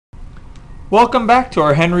Welcome back to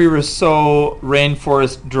our Henri Rousseau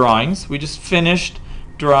rainforest drawings. We just finished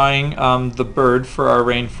drawing the bird for our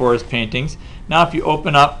rainforest paintings. Now if you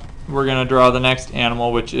open up, we're going to draw the next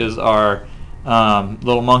animal, which is our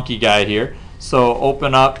little monkey guy here. So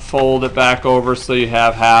open up, fold it back over so you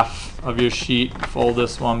have half of your sheet. Fold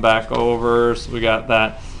this one back over, so we got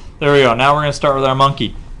that. There we go. Now we're going to start with our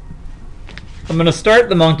monkey. I'm going to start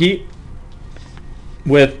the monkey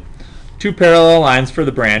with two parallel lines for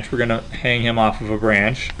the branch. We're going to hang him off of a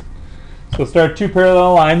branch. So start two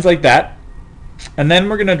parallel lines like that. And then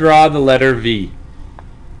we're going to draw the letter V.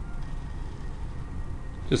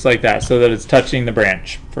 Just like that, so that it's touching the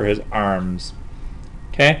branch for his arms.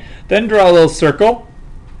 Okay? Then draw a little circle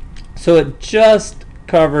so it just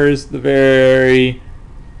covers the very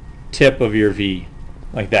tip of your V.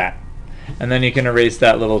 Like that. And then you can erase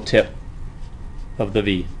that little tip of the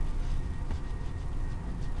V.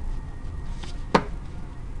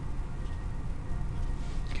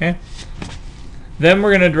 Okay. Then we're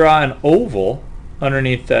going to draw an oval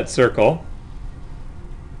underneath that circle,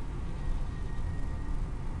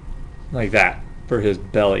 like that, for his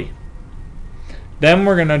belly. Then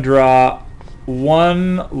we're going to draw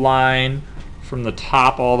one line from the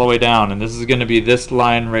top all the way down, and this is going to be this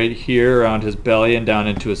line right here around his belly and down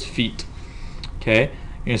into his feet. Okay,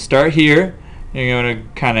 you're going to start here. You're going to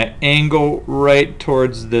kind of angle right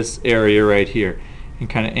towards this area right here. And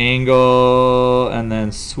kind of angle and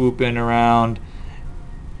then swoop in around,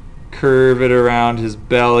 curve it around his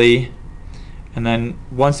belly, and then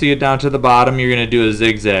once you get down to the bottom, you're going to do a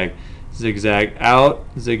zigzag. Zigzag out,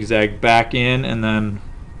 zigzag back in, and then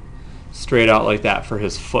straight out like that for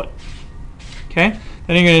his foot. Okay?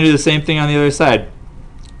 Then you're going to do the same thing on the other side.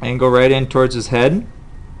 Angle right in towards his head,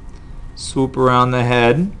 swoop around the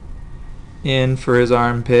head, in for his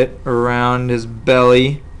armpit, around his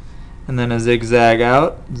belly, and then a zigzag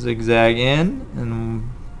out, zigzag in, and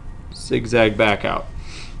zigzag back out.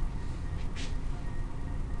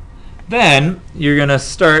 Then you're going to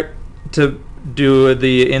start to do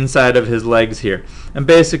the inside of his legs here. And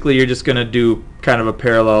basically you're just going to do kind of a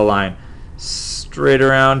parallel line. Straight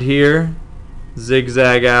around here,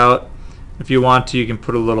 zigzag out. If you want to, you can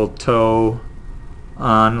put a little toe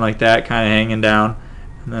on like that, kind of hanging down.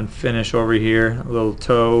 And then finish over here, a little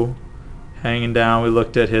toe hanging down. We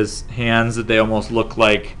looked at his hands, that they almost look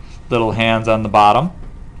like little hands on the bottom.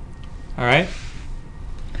 Alright.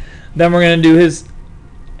 Then we're going to do his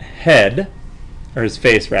head, or his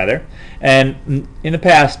face rather. And in the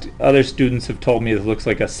past, other students have told me it looks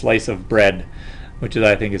like a slice of bread, which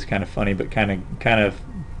I think is kind of funny, but kind of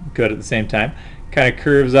good at the same time. Kind of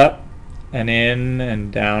curves up and in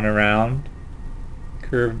and down around.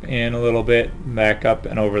 Curve in a little bit, back up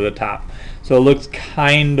and over the top. So it looks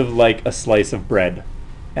kind of like a slice of bread.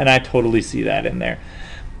 And I totally see that in there.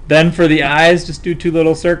 Then for the eyes, just do two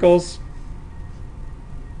little circles.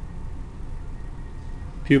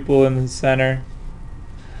 Pupil in the center.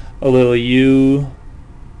 A little U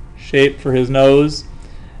shape for his nose.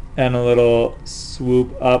 And a little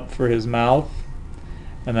swoop up for his mouth.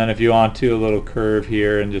 And then if you want to, a little curve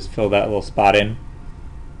here and just fill that little spot in.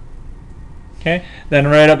 Okay, then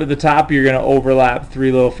right up at the top, you're going to overlap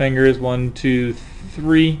three little fingers, 1, 2,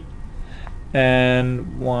 3,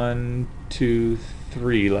 and 1, 2,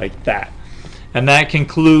 3, like that. And that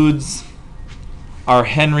concludes our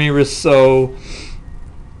Henri Rousseau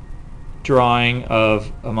drawing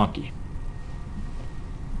of a monkey.